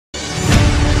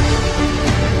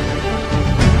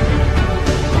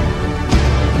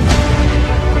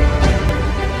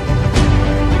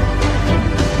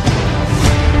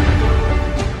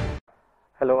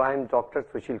I am Dr.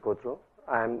 Sushil Kotru.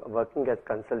 I am working as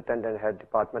consultant and head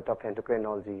department of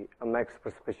endocrinology, Max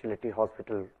Super Specialty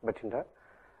Hospital, Bathinda.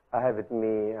 I have with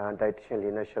me dietitian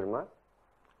Leena Sharma.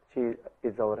 She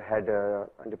is our head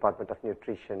department of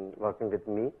nutrition, working with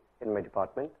me in my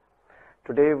department.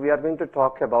 Today we are going to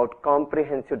talk about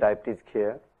comprehensive diabetes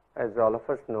care. As all of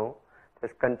us know,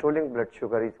 controlling blood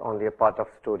sugar is only a part of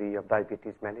story of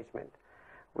diabetes management.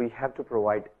 We have to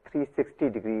provide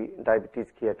 360-degree diabetes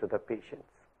care to the patients.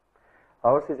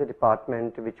 Ours is a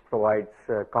department which provides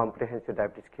comprehensive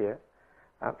diabetes care.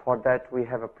 For that, we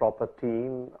have a proper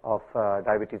team of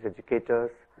diabetes educators,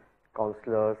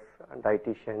 counselors, and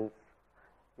dietitians.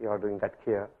 We are doing that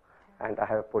care. And I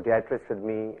have a podiatrist with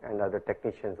me and other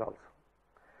technicians also.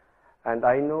 And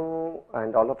I know,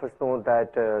 and all of us know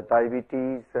that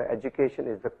diabetes education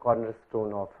is the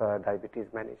cornerstone of diabetes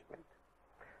management.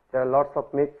 There are lots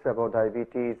of myths about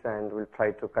diabetes, and we'll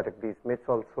try to correct these myths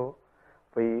also.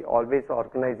 We always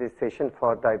organize a session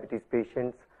for diabetes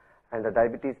patients, and the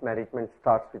diabetes management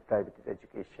starts with diabetes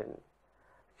education.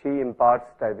 She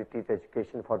imparts diabetes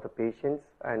education for the patients,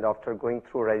 and after going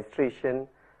through registration,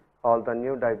 all the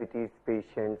new diabetes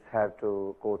patients have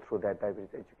to go through that diabetes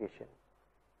education.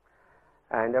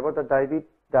 And about the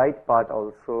diet part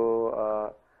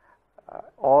also,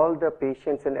 all the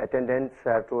patients and attendants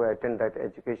have to attend that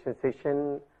education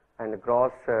session, and a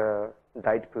gross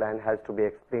diet plan has to be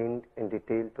explained in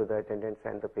detail to the attendants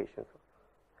and the patients.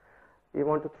 We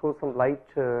want to throw some light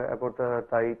about the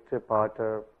diet part,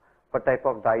 what type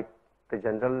of diet the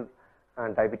general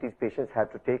diabetes patients have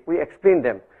to take. We explain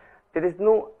them. There is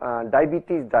no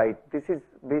diabetes diet. This is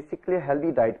basically a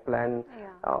healthy diet plan.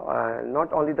 Yeah.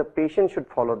 Not only the patient should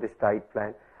follow this diet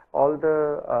plan, all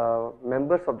the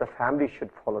members of the family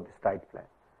should follow this diet plan.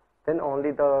 Then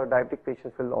only the diabetic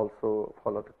patients will also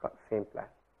follow the same plan.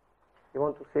 You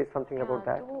want to say something about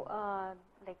that?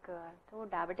 So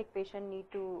diabetic patient need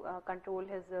to control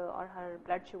his or her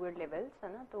blood sugar levels.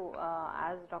 So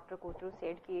as Dr. Kotru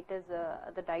said, it is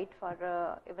the diet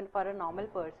for even for a normal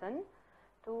person.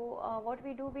 So what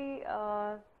we do, we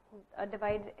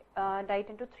divide diet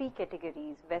into 3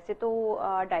 categories. वैसे तो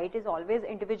diet is always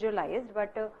individualized,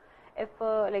 but if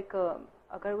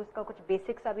अगर उसका कुछ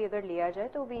basics अभी अगर लिया जाए,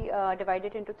 तो we divide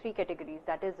it into 3 categories.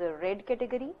 That is red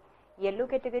category, yellow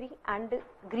category, and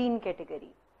green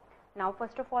category. Now,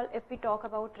 first of all, if we talk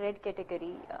about red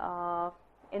category,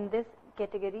 in this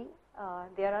category,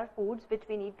 there are foods which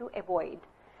we need to avoid.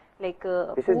 Like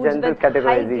foods with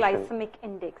high glycemic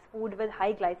index, food with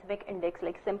high glycemic index,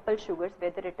 like simple sugars,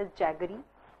 whether it is jaggery,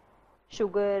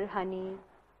 sugar, honey,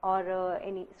 or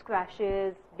any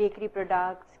squashes, bakery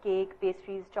products, cake,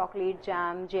 pastries, chocolate,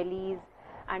 jam, jellies,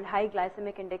 and high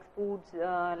glycemic index foods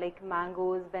like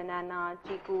mangoes, banana,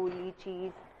 chiku,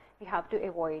 lychees, we have to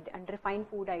avoid. And refined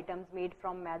food items made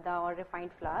from maida or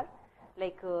refined flour,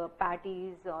 like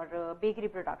patties or bakery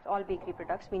products, all bakery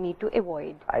products we need to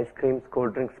avoid. Ice creams,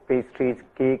 cold drinks, pastries,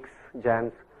 cakes,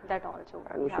 jams. That also.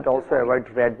 And we should also avoid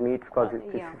red meat because it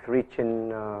is rich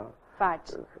in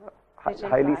fats,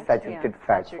 highly saturated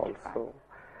fats also.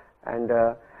 And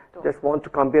just want to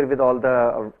compare with all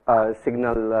the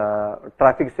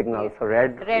traffic signals.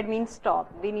 Yes. Red means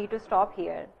stop. We need to stop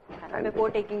here before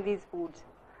taking these foods.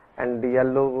 And the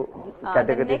yellow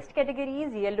category? The next category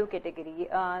is yellow category.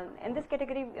 In this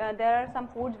category, there are some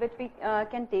foods which we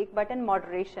can take, but in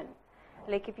moderation.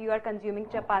 Like if you are consuming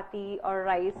chapati or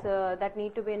rice, that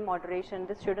need to be in moderation.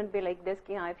 This shouldn't be like this.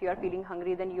 If you are feeling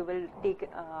hungry, then you will take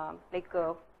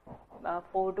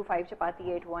 4 to 5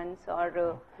 chapati at once.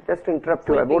 Or just to interrupt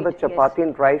you, about the chapati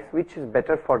and rice, which is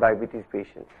better for diabetes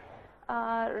patients?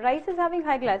 Rice is having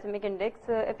high glycemic index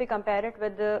if we compare it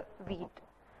with the wheat.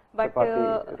 But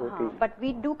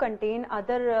wheat do contain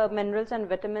other minerals and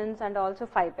vitamins and also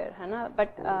fiber.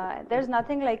 But there's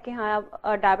nothing like a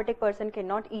diabetic person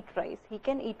cannot eat rice. He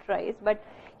can eat rice, but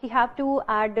he have to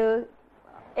add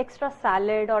extra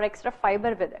salad or extra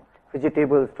fiber with it.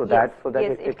 Vegetables to that, so that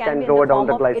it can lower down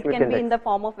the glycemic index. It can be in the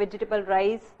form of vegetable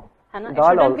rice. It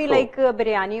shouldn't be like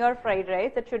biryani or fried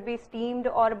rice. It should be steamed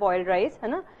or boiled rice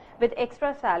with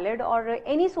extra salad or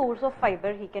any source of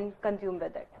fiber he can consume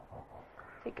with it.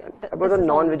 About the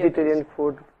non-vegetarian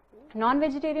food?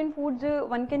 Non-vegetarian foods,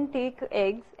 one can take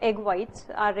eggs. Egg whites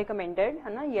are recommended.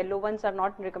 Yellow ones are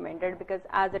not recommended because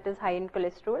as it is high in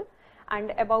cholesterol.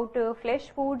 And about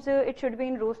flesh foods, it should be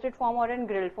in roasted form or in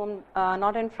grilled form,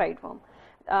 not in fried form.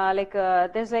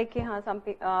 There's like some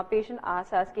patient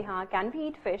asks us, can we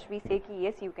eat fish? We say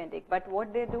yes, you can take. But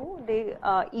what they do, they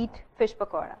eat fish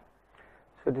pakora.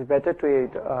 So it is better to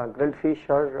eat grilled fish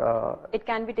or it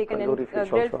can be taken in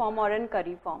grilled form or in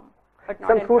curry form. but not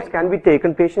Some in fruits fried can be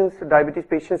taken. Diabetes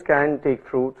patients can take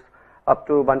fruits up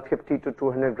to 150 to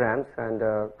 200 grams. And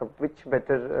which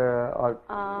better or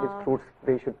which fruits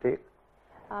they should take?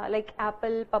 Like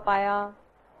apple, papaya,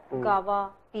 guava,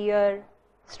 pear,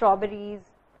 strawberries,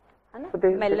 So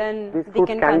melon. these they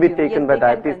fruits can be taken by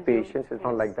diabetes patients. It's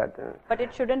not like that. But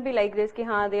it shouldn't be like this,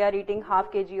 they are eating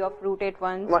half kg of fruit at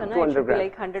once. 200 it should be grams.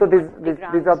 like 100 So to 150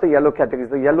 grams. these are the yellow categories,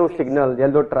 the yellow signal,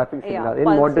 yellow traffic signal, in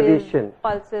moderation.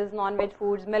 Pulses, non-veg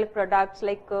foods, milk products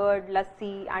like curd,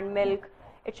 lassi and milk.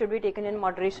 It should be taken in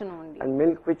moderation only. And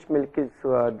milk, which milk is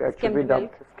that should be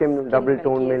milk. Skimmed double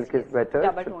tone milk is better.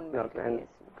 Double tone milk, and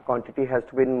the quantity has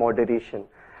to be in moderation.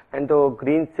 And the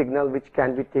green signal, which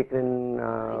can be taken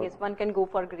in yes, one can go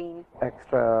for green.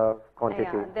 Extra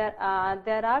quantity. There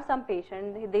are some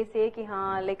patients, they say ki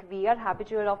like we are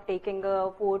habitual of taking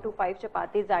 4 to 5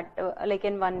 chapatis at like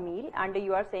in one meal, and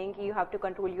you are saying you have to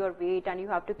control your weight and you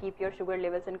have to keep your sugar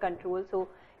levels in control, so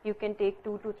you can take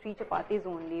 2 to 3 chapatis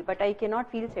only. But I cannot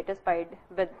feel satisfied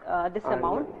with this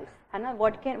amount.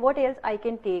 What else I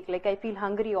can take? Like I feel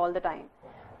hungry all the time.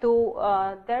 So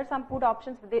there are some food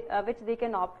options which they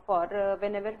can opt for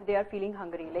whenever they are feeling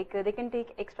hungry. Like they can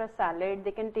take extra salad,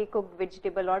 they can take cooked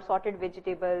vegetable or sorted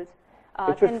vegetables.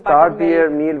 They should start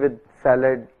their meal with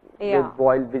salad, with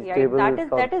boiled vegetables.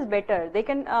 That is better. They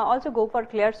can also go for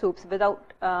clear soups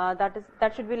without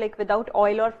that should be like without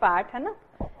oil or fat, है ना?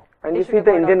 And you see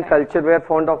the Indian culture, we are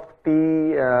fond of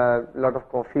tea, lot of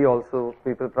coffee also.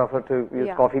 People prefer to use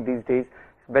coffee these days.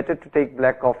 It's better to take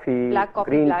black coffee,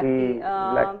 green tea,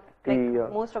 black tea.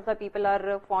 Like most of the people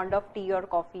are fond of tea or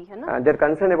coffee, है ना? And they're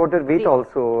concerned about their weight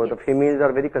also. The females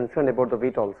are very concerned about the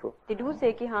weight also. They do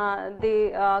say कि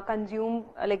they consume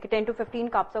like 10 to 15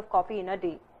 cups of coffee in a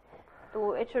day.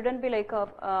 So it shouldn't be like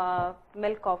a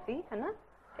milk coffee, है ना?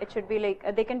 It should be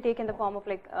like they can take in the form of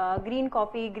like green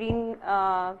coffee, green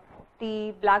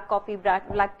tea, black coffee,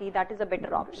 black tea. That is a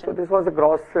better option. So this was a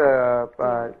gross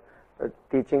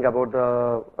teaching about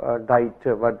the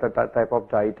diet, what the type of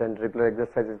diet, and regular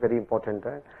exercise is very important.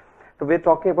 Right? So we're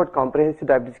talking about comprehensive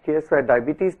diabetes care. So a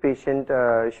diabetes patient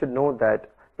should know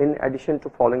that in addition to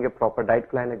following a proper diet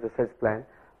plan, exercise plan,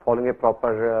 following a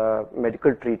proper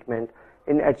medical treatment,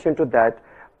 in addition to that,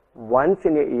 once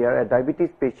in a year, a diabetes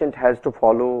patient has to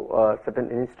follow certain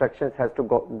instructions, has to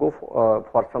go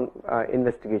for some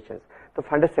investigations. The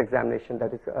fundus examination,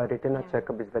 that is retina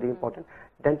checkup, is very important.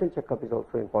 Dental checkup is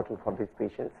also important for these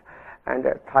patients. And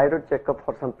thyroid checkup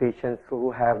for some patients who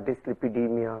have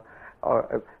dyslipidemia,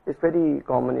 it's very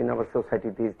common in our society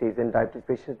these days. In diabetes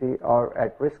patients, they are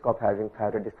at risk of having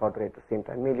thyroid disorder at the same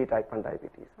time, mainly type 1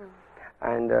 diabetes.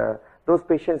 And those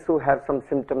patients who have some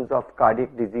symptoms of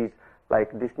cardiac disease,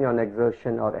 like dyspnea on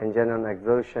exertion or angina on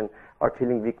exertion, or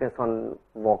feeling weakness on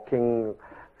walking,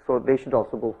 so they should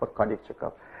also go for cardiac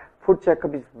checkup. Food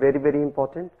checkup is very, very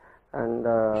important, and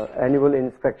annual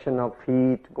inspection of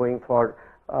feet, going for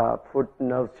foot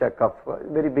nerve checkup,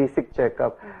 very basic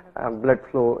checkup, blood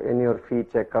flow in your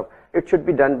feet checkup. It should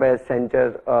be done by a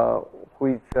center who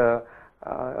is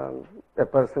a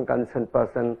concerned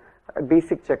person. A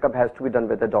basic checkup has to be done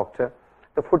by the doctor.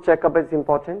 The food checkup is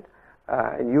important.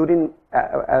 Urine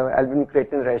albumin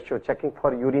creatinine ratio, checking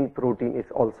for urine protein is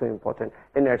also important,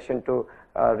 in addition to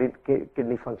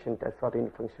kidney function test or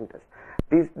renal function test.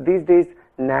 These days,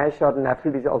 NASH or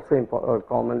NAFLD is also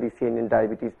commonly seen in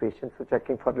diabetes patients. So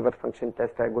checking for liver function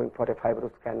test, going for a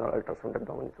fibroscan or ultrasound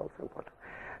abdomen is also important.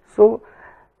 So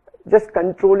just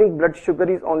controlling blood sugar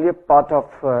is only a part of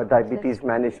diabetes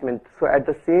management. So at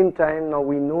the same time, now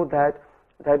we know that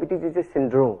diabetes is a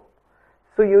syndrome.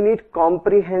 So you need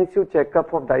comprehensive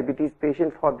checkup of diabetes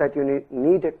patient. For that you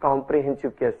need a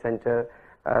comprehensive care center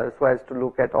so as to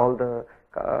look at all the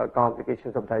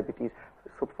complications of diabetes.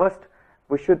 So first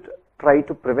we should try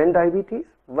to prevent diabetes,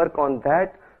 work on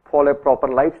that, follow a proper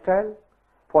lifestyle,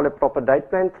 follow a proper diet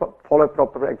plan, follow a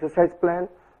proper exercise plan,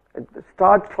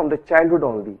 start from the childhood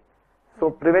only. So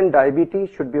prevent diabetes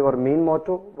should be our main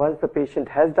motto. Once the patient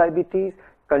has diabetes,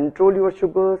 control your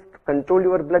sugars, control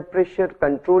your blood pressure,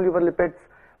 control your lipids,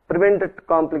 prevent the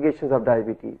complications of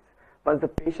diabetes. Once the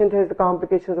patient has the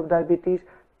complications of diabetes,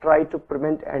 try to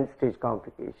prevent end-stage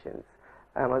complications.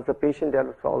 And once the patient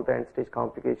develops all the end-stage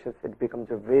complications, it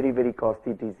becomes a very, very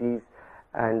costly disease,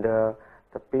 and the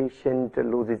patient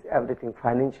loses everything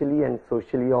financially and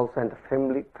socially also, and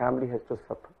the family has to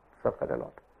suffer a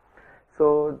lot.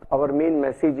 So our main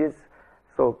message is,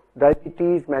 so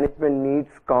diabetes management needs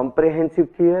comprehensive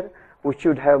care. We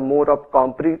should have more of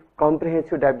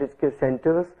comprehensive diabetes care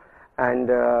centers, and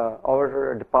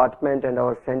our department and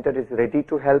our center is ready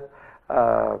to help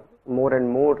more and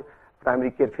more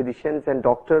primary care physicians and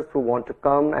doctors who want to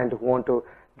come and who want to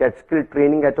get skill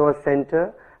training at our center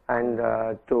and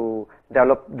to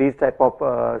develop these type of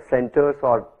centers,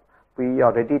 or we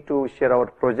are ready to share our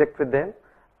project with them.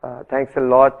 Thanks a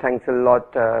lot,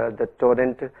 the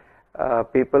Torrent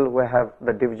people who have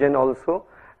the division also,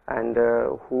 and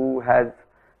who has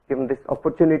given this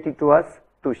opportunity to us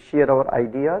to share our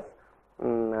ideas.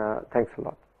 Thanks a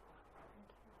lot.